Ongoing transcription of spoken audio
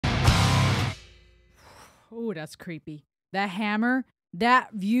Oh, that's creepy. That hammer,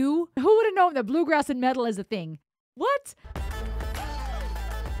 that view. Who would have known that bluegrass and metal is a thing? What?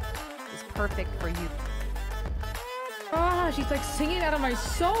 It's perfect for you. Ah, she's like singing out of my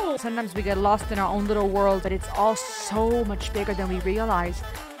soul. Sometimes we get lost in our own little world, but it's all so much bigger than we realize.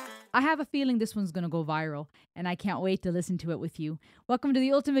 I have a feeling this one's going to go viral, and I can't wait to listen to it with you. Welcome to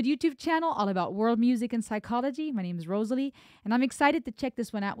the Ultimate YouTube channel, all about world music and psychology. My name is Rosalie, and I'm excited to check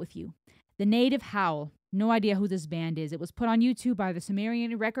this one out with you. The Native Howl. No idea who this band is. It was put on YouTube by the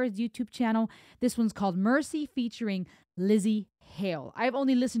Sumerian Records YouTube channel. This one's called Mercy, featuring Lzzy, Hale. I've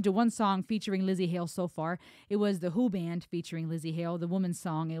only listened to one song featuring Lzzy, Hale so far. It was the Who band featuring Lzzy, Hale, the woman's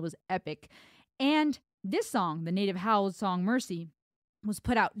song. It was epic. And this song, the Native Howl song Mercy, was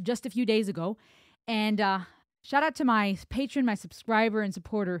put out just a few days ago. And shout out to my patron, my subscriber and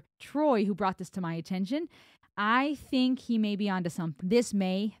supporter, Troy, who brought this to my attention. I think he may be onto something. This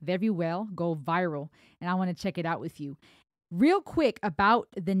may very well go viral, and I want to check it out with you. Real quick about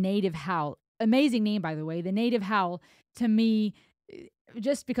the Native Howl. Amazing name, by the way. The Native Howl, to me,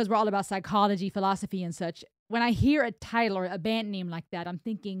 just because we're all about psychology, philosophy, and such, when I hear a title or a band name like that, I'm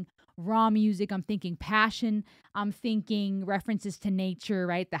thinking raw music, I'm thinking passion, I'm thinking references to nature,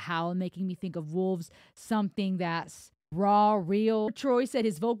 right? The howl making me think of wolves, something that's raw, real. Troy said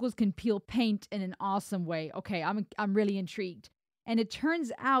his vocals can peel paint in an awesome way. Okay, I'm really intrigued. And it turns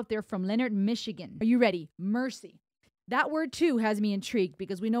out they're from Leonard, Michigan. Are you ready? Mercy. That word, too, has me intrigued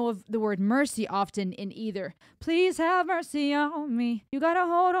because we know of the word mercy often in either, please have mercy on me, you got a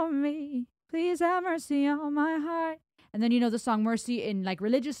hold on me, please have mercy on my heart. And then you know the song Mercy in like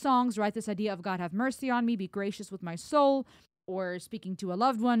religious songs, right? This idea of God have mercy on me, be gracious with my soul, or speaking to a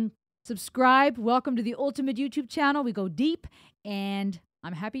loved one. Subscribe. Welcome to the Ultimate YouTube channel. We go deep, and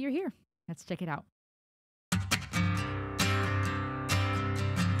I'm happy you're here. Let's check it out.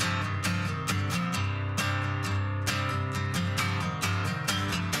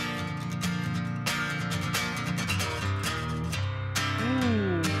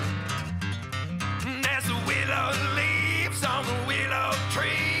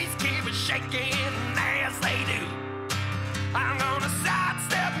 Shaking as they do. I'm gonna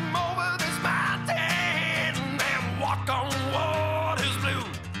sidestep over this mountain and walk on waters blue.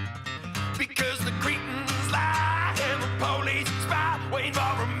 Because the Cretans lie and the police spy, waiting for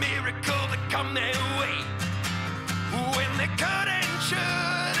a miracle to come their way. When they could and should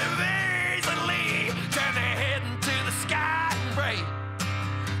have easily turn their head into the sky and pray.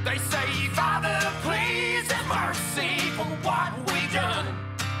 They say, Father, please have mercy for what we've done.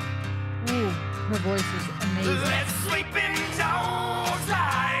 Ooh, her voice is amazing. Let sleeping dogs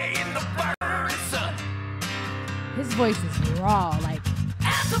lie in the burning sun. His voice is raw, like.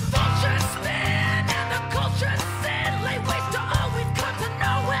 As the vultures spin and the culture sin, lay waste to all we've come to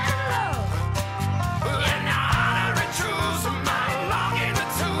know and love. In the honor and truth of my longing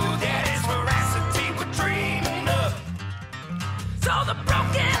to that is veracity we're dreaming of. So the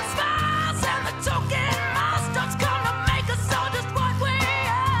broken smiles and the token milestones come to make us all just what we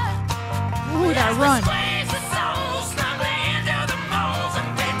are. Ooh, that run.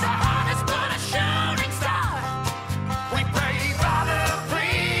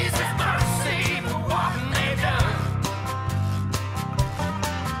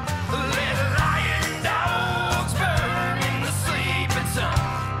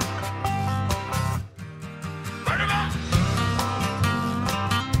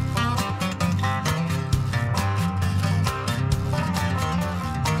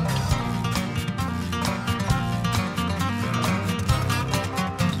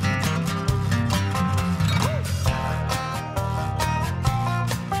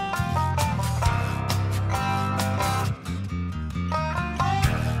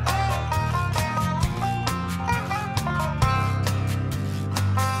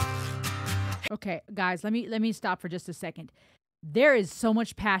 Okay, guys, let me stop for just a second. There is so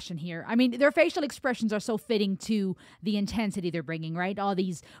much passion here. I mean, their facial expressions are so fitting to the intensity they're bringing, right? All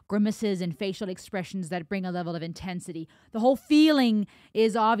these grimaces and facial expressions that bring a level of intensity. The whole feeling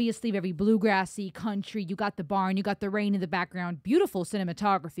is obviously very bluegrassy, country. You got the barn, you got the rain in the background. Beautiful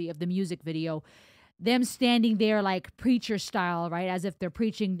cinematography of the music video. Them standing there like preacher style, right? As if they're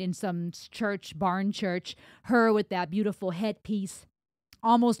preaching in some church, barn church. Her with that beautiful headpiece,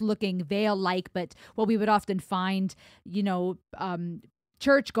 almost looking veil-like, but what we would often find, you know,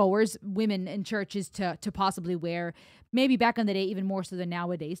 churchgoers, women in churches to possibly wear, maybe back in the day even more so than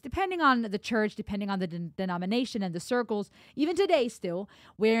nowadays, depending on the church, depending on the denomination and the circles, even today still,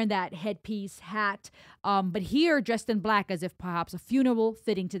 wearing that headpiece, hat, but here dressed in black as if perhaps a funeral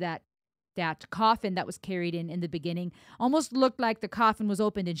fitting to that that coffin that was carried in the beginning. Almost looked like the coffin was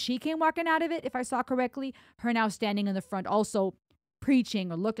opened and she came walking out of it, if I saw correctly. Her now standing in the front, also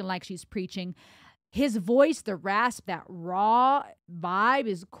preaching or looking like she's preaching. His voice, the rasp, that raw vibe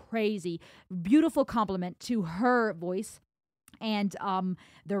is crazy. Beautiful compliment to her voice and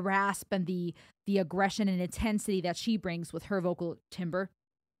the rasp and the aggression and intensity that she brings with her vocal timbre.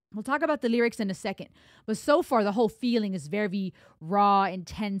 We'll talk about the lyrics in a second, but so far the whole feeling is very raw,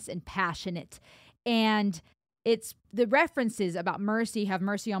 intense, and passionate. And it's the references about mercy, have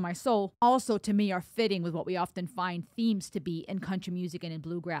mercy on my soul, also to me are fitting with what we often find themes to be in country music and in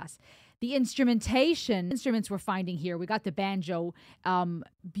bluegrass. The instruments we're finding here, we got the banjo,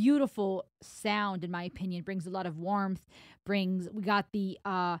 beautiful sound in my opinion, brings a lot of warmth, we got the,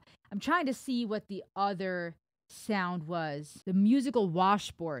 I'm trying to see what the other sound was. The musical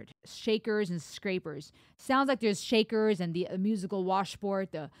washboard, shakers and scrapers. Sounds like there's shakers and the musical washboard,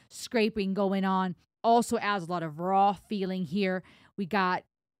 the scraping going on. Also adds a lot of raw feeling here. We got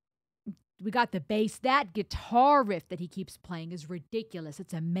the bass. That guitar riff that he keeps playing is ridiculous.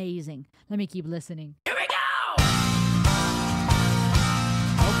 It's amazing. Let me keep listening. Here we go!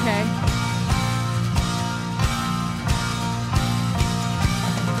 Okay.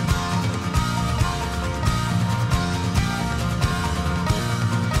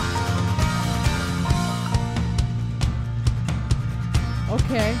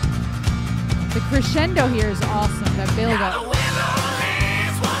 Okay. The crescendo here is awesome. That build up.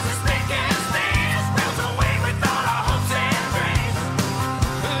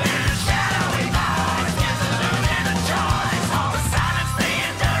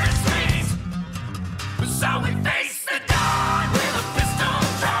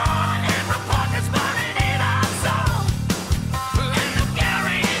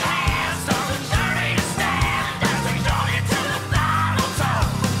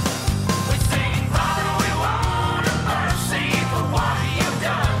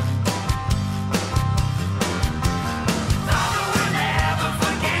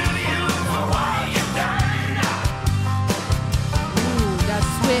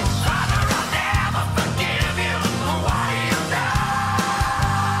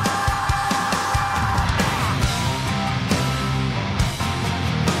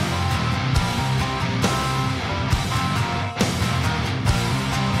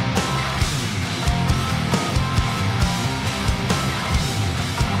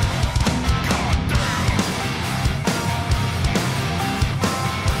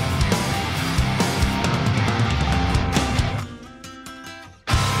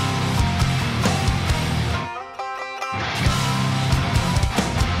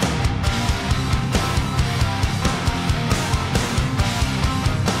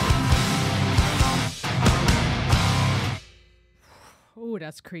 Oh,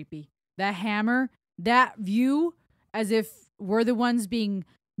 that's creepy. That hammer, that view, as if we're the ones being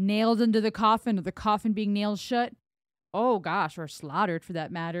nailed into the coffin or the coffin being nailed shut. Oh gosh, or slaughtered for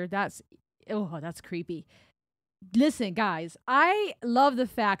that matter. That's creepy. Listen, guys, I love the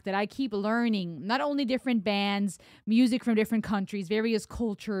fact that I keep learning not only different bands, music from different countries, various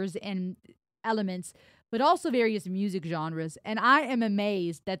cultures and elements, but also various music genres. And I am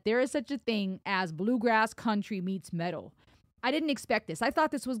amazed that there is such a thing as bluegrass country meets metal. I didn't expect this. I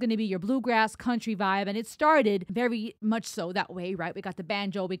thought this was going to be your bluegrass country vibe, and it started very much so that way, right? We got the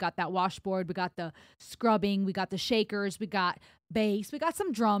banjo, we got that washboard, we got the scrubbing, we got the shakers, we got bass, we got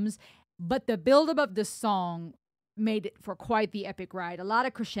some drums, but the buildup of the song made it for quite the epic ride. A lot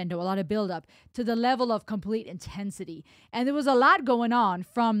of crescendo, a lot of buildup to the level of complete intensity. And there was a lot going on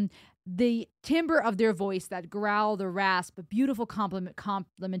from the timbre of their voice, that growl, the rasp, a beautiful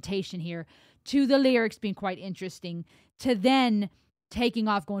complementation here, to the lyrics being quite interesting, to then taking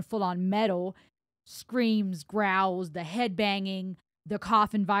off, going full on metal, screams, growls, the head banging, the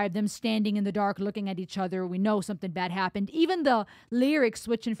coffin vibe, them standing in the dark looking at each other. We know something bad happened. Even the lyrics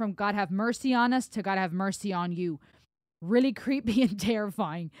switching from God have mercy on us to God have mercy on you. Really creepy and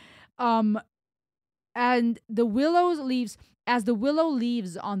terrifying. And the willow leaves, as the willow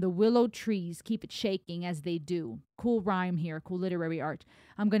leaves on the willow trees, keep it shaking as they do. Cool rhyme here, cool literary art.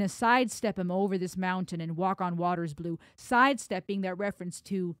 I'm going to sidestep him over this mountain and walk on waters blue. Sidestepping that reference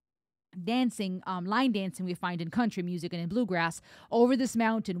to dancing, line dancing we find in country music and in bluegrass. Over this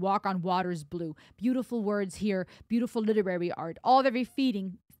mountain, walk on waters blue. Beautiful words here, beautiful literary art, all very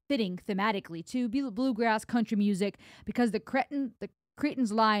fitting thematically to bluegrass country music, because the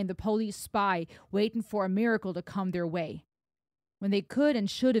Cretans lie and the police spy, waiting for a miracle to come their way, when they could and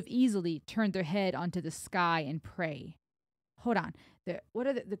should have easily turned their head onto the sky and pray. Hold on. What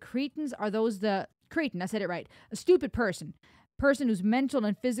are the Cretans? Are those the Cretan? I said it right. A stupid person. person whose mental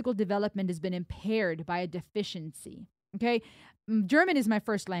and physical development has been impaired by a deficiency. Okay. German is my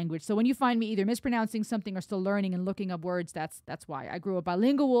first language. So when you find me either mispronouncing something or still learning and looking up words, that's why. I grew up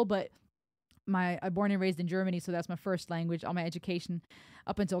bilingual, but I'm born and raised in Germany, so that's my first language. All my education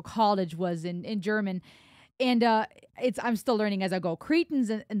up until college was in German. And I'm still learning as I go. Cretans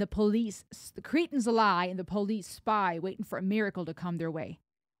and the police, the Cretans lie and the police spy, waiting for a miracle to come their way,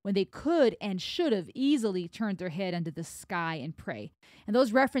 when they could and should have easily turned their head unto the sky and pray. And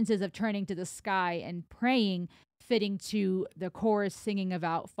those references of turning to the sky and praying fitting to the chorus singing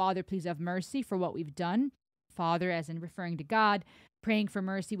about, Father, please have mercy for what we've done. Father, as in referring to God, praying for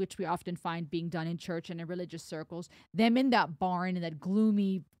mercy, which we often find being done in church and in religious circles. Them in that barn, in that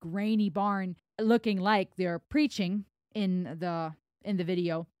gloomy, grainy barn, looking like they're preaching in the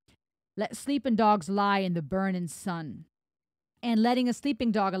video. Let sleeping dogs lie in the burning sun. And letting a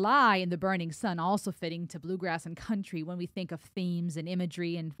sleeping dog lie in the burning sun, also fitting to bluegrass and country when we think of themes and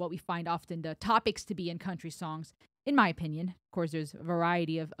imagery and what we find often the topics to be in country songs, in my opinion. Of course, there's a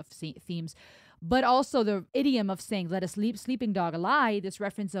variety of themes. But also the idiom of saying, let a sleeping dog lie, this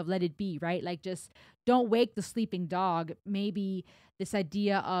reference of let it be, right? Like just don't wake the sleeping dog. Maybe this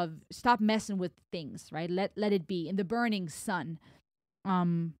idea of stop messing with things, right? Let it be. In the burning sun,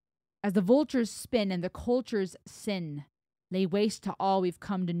 as the vultures spin and the cultures sin, lay waste to all we've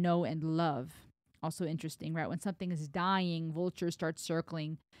come to know and love. Also interesting, right? When something is dying, vultures start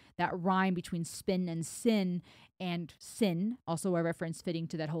circling. That rhyme between spin and sin, also a reference fitting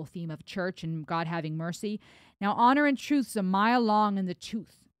to that whole theme of church and God having mercy. Now, honor and truth's a mile long in the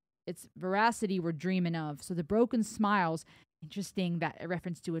tooth. It's veracity we're dreaming of. So the broken smiles, interesting that a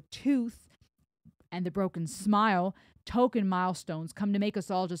reference to a tooth and the broken smile, token milestones come to make us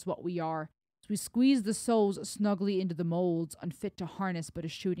all just what we are. So we squeeze the souls snugly into the molds, unfit to harness but a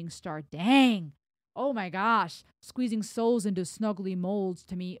shooting star. Dang! Oh my gosh. Squeezing souls into snuggly molds,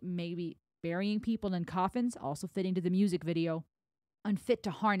 to me, maybe burying people in coffins, also fitting to the music video. Unfit to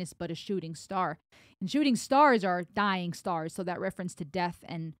harness but a shooting star. And shooting stars are dying stars, so that reference to death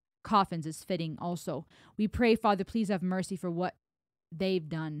and coffins is fitting also. We pray, Father, please have mercy for what they've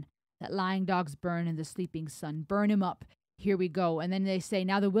done. That lying dogs burn in the sleeping sun. Burn him up. Here we go. And then they say,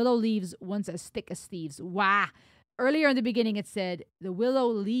 now the willow leaves once as thick as thieves. Wah! Earlier in the beginning it said, the willow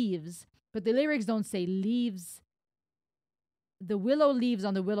leaves, but the lyrics don't say leaves. The willow leaves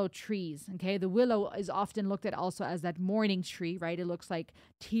on the willow trees, okay? The willow is often looked at also as that mourning tree, right? It looks like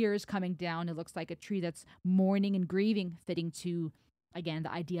tears coming down. It looks like a tree that's mourning and grieving, fitting to, again,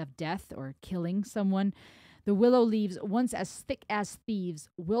 the idea of death or killing someone. The willow leaves, once as thick as thieves,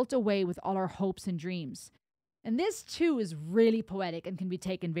 wilt away with all our hopes and dreams. And this, too, is really poetic and can be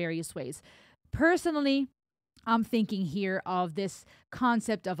taken various ways. Personally, I'm thinking here of this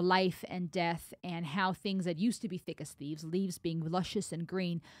concept of life and death and how things that used to be thick as thieves, leaves being luscious and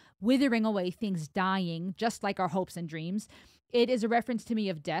green, withering away, things dying, just like our hopes and dreams. It is a reference to me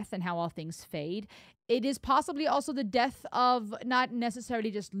of death and how all things fade. It is possibly also the death of not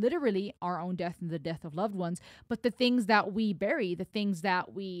necessarily just literally our own death and the death of loved ones, but the things that we bury, the things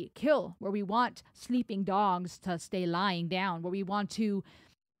that we kill, where we want sleeping dogs to stay lying down, where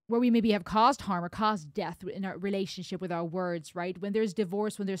we maybe have caused harm or caused death in our relationship with our words, right? When there's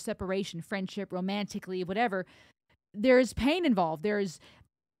divorce, when there's separation, friendship, romantically, whatever, there's pain involved. There's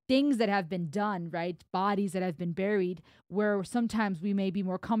things that have been done, right? Bodies that have been buried, where sometimes we may be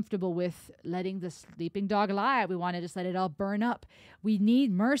more comfortable with letting the sleeping dog lie. We want to just let it all burn up. We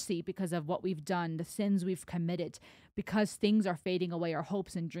need mercy because of what we've done, the sins we've committed, because things are fading away, our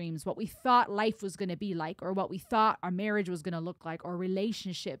hopes and dreams, what we thought life was going to be like, or what we thought our marriage was going to look like, or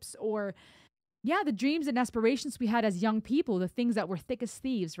relationships, or the dreams and aspirations we had as young people, the things that were thick as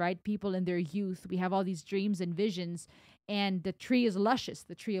thieves, right? People in their youth, we have all these dreams and visions, and the tree is luscious,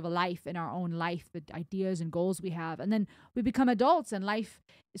 the tree of a life in our own life, the ideas and goals we have. And then we become adults and life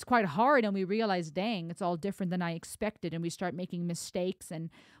is quite hard and we realize, dang, it's all different than I expected. And we start making mistakes and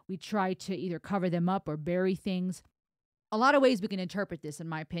we try to either cover them up or bury things. A lot of ways we can interpret this, in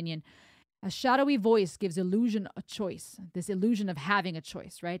my opinion. A shadowy voice gives illusion a choice, this illusion of having a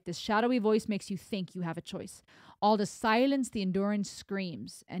choice, right? This shadowy voice makes you think you have a choice. All the silence, the endurance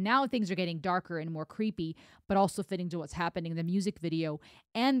screams. And now things are getting darker and more creepy, but also fitting to what's happening in the music video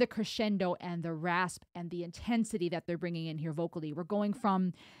and the crescendo and the rasp and the intensity that they're bringing in here vocally. We're going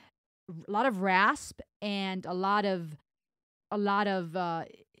from a lot of rasp and a lot of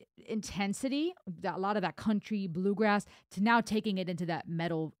intensity, a lot of that country bluegrass, to now taking it into that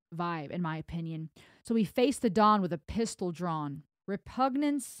metal vibe, in my opinion. So we face the dawn with a pistol drawn,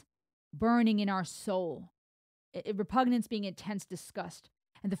 repugnance burning in our soul, repugnance being intense disgust,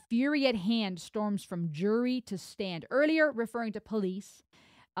 and the fury at hand storms from jury to stand. Earlier, referring to police.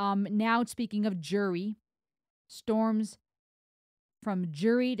 Now, speaking of jury, storms from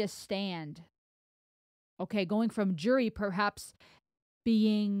jury to stand. Okay, going from jury perhaps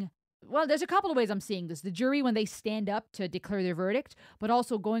being, well, there's a couple of ways I'm seeing this. The jury when they stand up to declare their verdict, but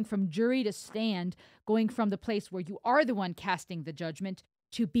also going from jury to stand, going from the place where you are the one casting the judgment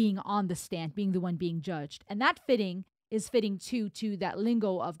to being on the stand, being the one being judged. And that is fitting too to that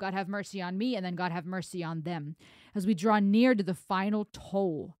lingo of God have mercy on me and then God have mercy on them. As we draw near to the final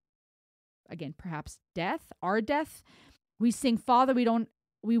toll, again, perhaps death, our death, we sing, Father,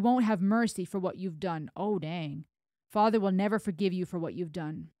 we won't have mercy for what you've done. Oh, dang. Father will never forgive you for what you've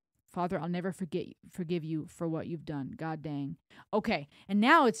done. Father, I'll never forgive you for what you've done. God dang. Okay, and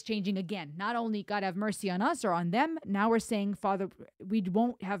now it's changing again. Not only God have mercy on us or on them, now we're saying, Father, we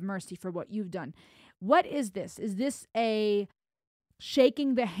won't have mercy for what you've done. What is this? Is this a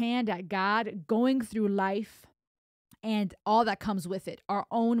shaking the hand at God, going through life, and all that comes with it? Our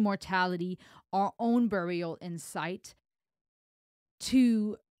own mortality, our own burial in sight,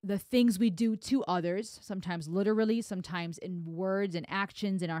 to the things we do to others, sometimes literally, sometimes in words and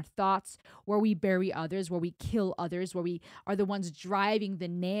actions, in our thoughts, where we bury others, where we kill others, where we are the ones driving the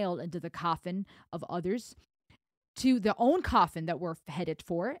nail into the coffin of others, to the own coffin that we're headed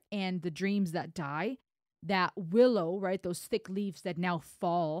for, and the dreams that die, that willow, right, those thick leaves that now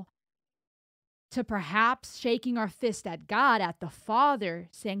fall, to perhaps shaking our fist at God, at the Father,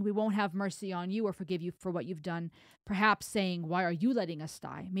 saying we won't have mercy on you or forgive you for what you've done. Perhaps saying, why are you letting us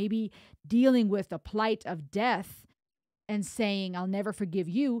die? Maybe dealing with the plight of death and saying, I'll never forgive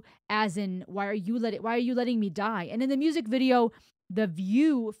you, as in, why are you letting me die? And in the music video, the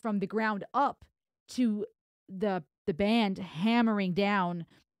view from the ground up to the band hammering down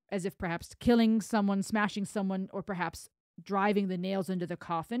as if perhaps killing someone, smashing someone, or perhaps driving the nails into the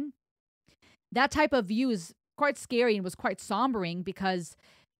coffin. That type of view is quite scary and was quite sombering, because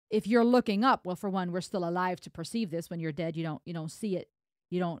if you're looking up, well, for one, we're still alive to perceive this. When you're dead, you don't see it.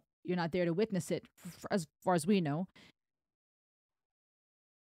 You're not there to witness it, as far as we know.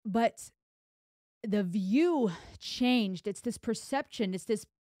 But the view changed. It's this perception. It's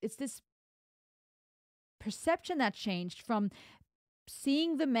this perception that changed from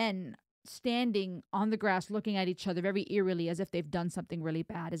seeing the men standing on the grass looking at each other very eerily, as if they've done something really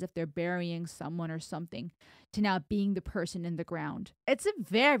bad, as if they're burying someone or something, to now being the person in the ground. It's a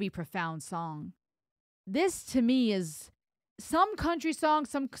very profound song. This to me is some country songs,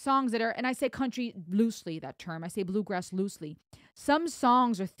 some songs that are, and I say country loosely, that term, I say bluegrass loosely. Some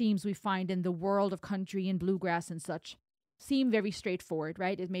songs or themes we find in the world of country and bluegrass and such seem very straightforward,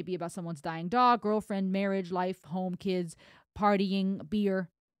 right? It may be about someone's dying dog, girlfriend, marriage, life, home, kids, partying, beer.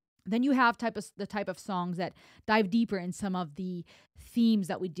 Then you have the type of songs that dive deeper in some of the themes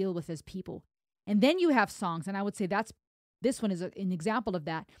that we deal with as people. And then you have songs, and I would say this one is an example of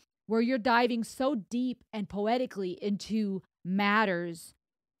that, where you're diving so deep and poetically into matters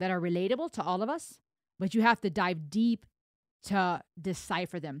that are relatable to all of us, but you have to dive deep to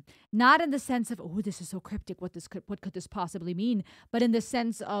decipher them. Not in the sense of, oh, this is so cryptic, what could this possibly mean? But in the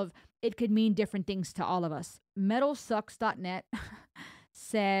sense of it could mean different things to all of us. Metalsucks.net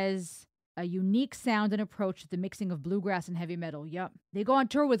says a unique sound and approach to the mixing of bluegrass and heavy metal. Yep. They go on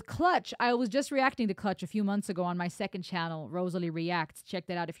tour with Clutch. I was just reacting to Clutch a few months ago on my second channel, Rosalie Reacts. Check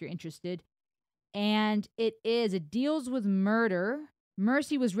that out if you're interested. And it deals with murder.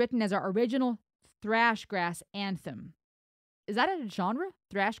 Mercy was written as our original thrashgrass anthem. Is that a genre?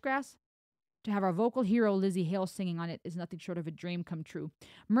 Thrashgrass? To have our vocal hero Lzzy Hale singing on it is nothing short of a dream come true.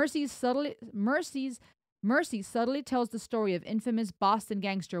 Mercy subtly tells the story of infamous Boston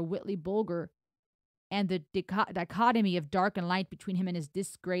gangster Whitley Bulger and the dichotomy of dark and light between him and his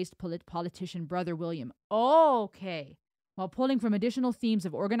disgraced politician brother William. Okay. While pulling from additional themes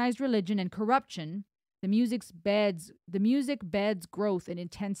of organized religion and corruption, the music beds growth and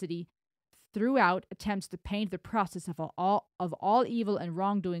intensity throughout, attempts to paint the process of all evil and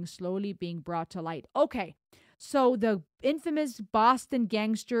wrongdoing slowly being brought to light. Okay, so the infamous Boston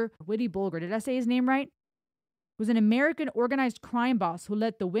gangster Whitley Bulger, did I say his name right? Was an American organized crime boss who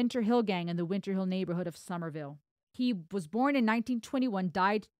led the Winter Hill Gang in the Winter Hill neighborhood of Somerville. He was born in 1921,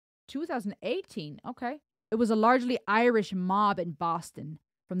 died 2018. Okay. It was a largely Irish mob in Boston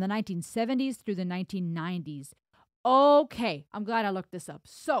from the 1970s through the 1990s. Okay, I'm glad I looked this up.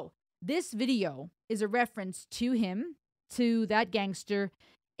 So, this video is a reference to him, to that gangster,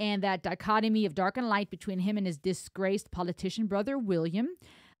 and that dichotomy of dark and light between him and his disgraced politician brother, William.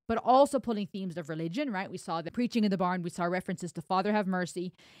 but also pulling themes of religion, right? We saw the preaching in the barn. We saw references to Father have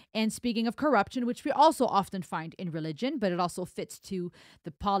mercy. And speaking of corruption, which we also often find in religion, but it also fits to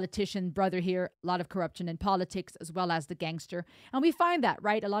the politician brother here, a lot of corruption in politics as well as the gangster. And we find that,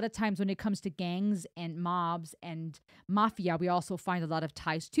 right? A lot of times when it comes to gangs and mobs and mafia, we also find a lot of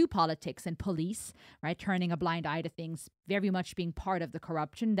ties to politics and police, right? Turning a blind eye to things, very much being part of the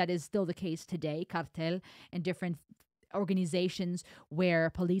corruption. That is still the case today, cartel and different organizations where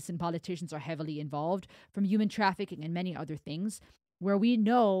police and politicians are heavily involved, from human trafficking and many other things, where we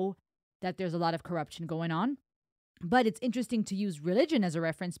know that there's a lot of corruption going on. But it's interesting to use religion as a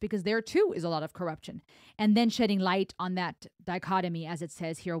reference because there too is a lot of corruption. And then shedding light on that dichotomy, as it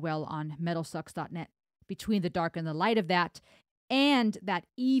says here well on metalsucks.net, between the dark and the light of that, and that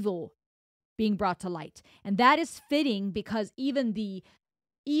evil being brought to light. And that is fitting because even the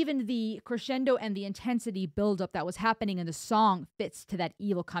crescendo and the intensity buildup that was happening in the song fits to that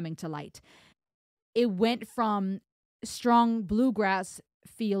evil coming to light. It went from strong bluegrass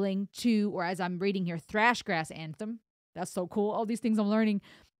feeling to, or as I'm reading here, thrashgrass anthem. That's so cool. All these things I'm learning,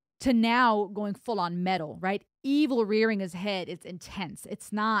 to now going full on metal, right? Evil rearing his head. It's intense.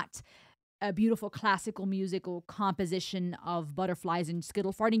 It's not a beautiful classical musical composition of butterflies and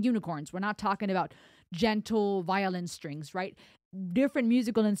skittle farting unicorns. We're not talking about gentle violin strings, right? Different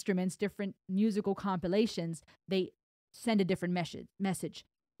musical instruments, different musical compilations, they send a different message.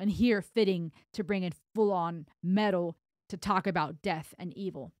 And here, fitting to bring in full-on metal to talk about death and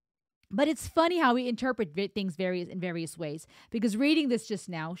evil. But it's funny how we interpret things in various ways, because reading this just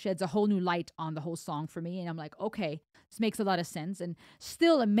now sheds a whole new light on the whole song for me. And I'm like, okay, this makes a lot of sense. And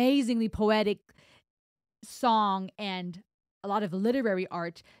still amazingly poetic song and a lot of literary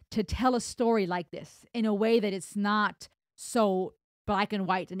art to tell a story like this in a way that it's not so black and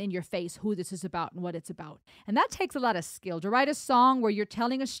white and in your face who this is about and what it's about. And that takes a lot of skill to write a song where you're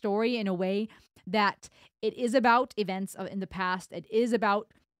telling a story in a way that it is about events in the past. It is about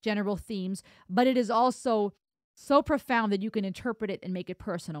general themes, but it is also so profound that you can interpret it and make it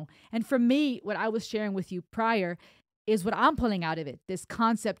personal. And for me, what I was sharing with you prior is what I'm pulling out of it, this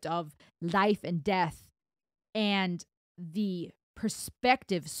concept of life and death and the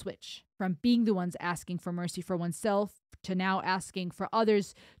perspective switch from being the ones asking for mercy for oneself to now asking for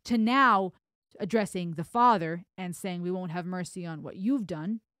others, to now addressing the Father and saying we won't have mercy on what you've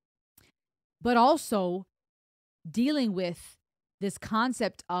done, but also dealing with this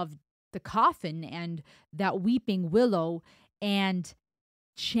concept of the coffin and that weeping willow and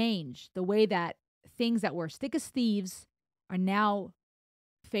change, the way that things that were thick as thieves are now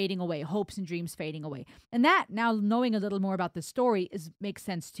fading away, hopes and dreams fading away. And that, now knowing a little more about the story, makes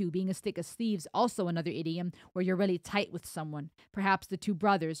sense too. Being as thick as thieves, also another idiom where you're really tight with someone. Perhaps the two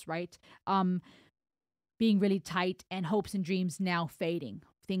brothers, right? Being really tight and hopes and dreams now fading,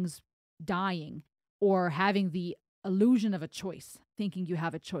 things dying, or having the illusion of a choice, thinking you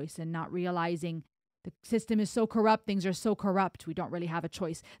have a choice and not realizing the system is so corrupt, things are so corrupt, we don't really have a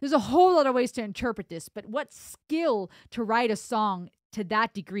choice. There's a whole lot of ways to interpret this, but what skill to write a song to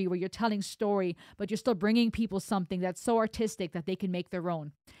that degree where you're telling story, but you're still bringing people something that's so artistic that they can make their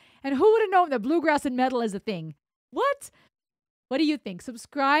own. And who would have known that bluegrass and metal is a thing? What? What do you think?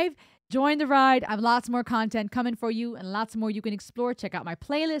 Subscribe, join the ride. I have lots more content coming for you and lots more you can explore. Check out my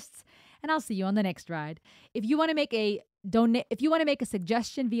playlists, and I'll see you on the next ride. If you want to make a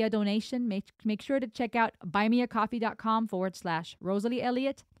suggestion via donation, make sure to check out buymeacoffee.com/Rosalie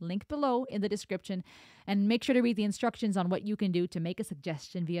Elliott, link below in the description, and make sure to read the instructions on what you can do to make a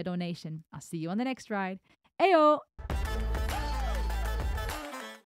suggestion via donation. I'll see you on the next ride. Ayo!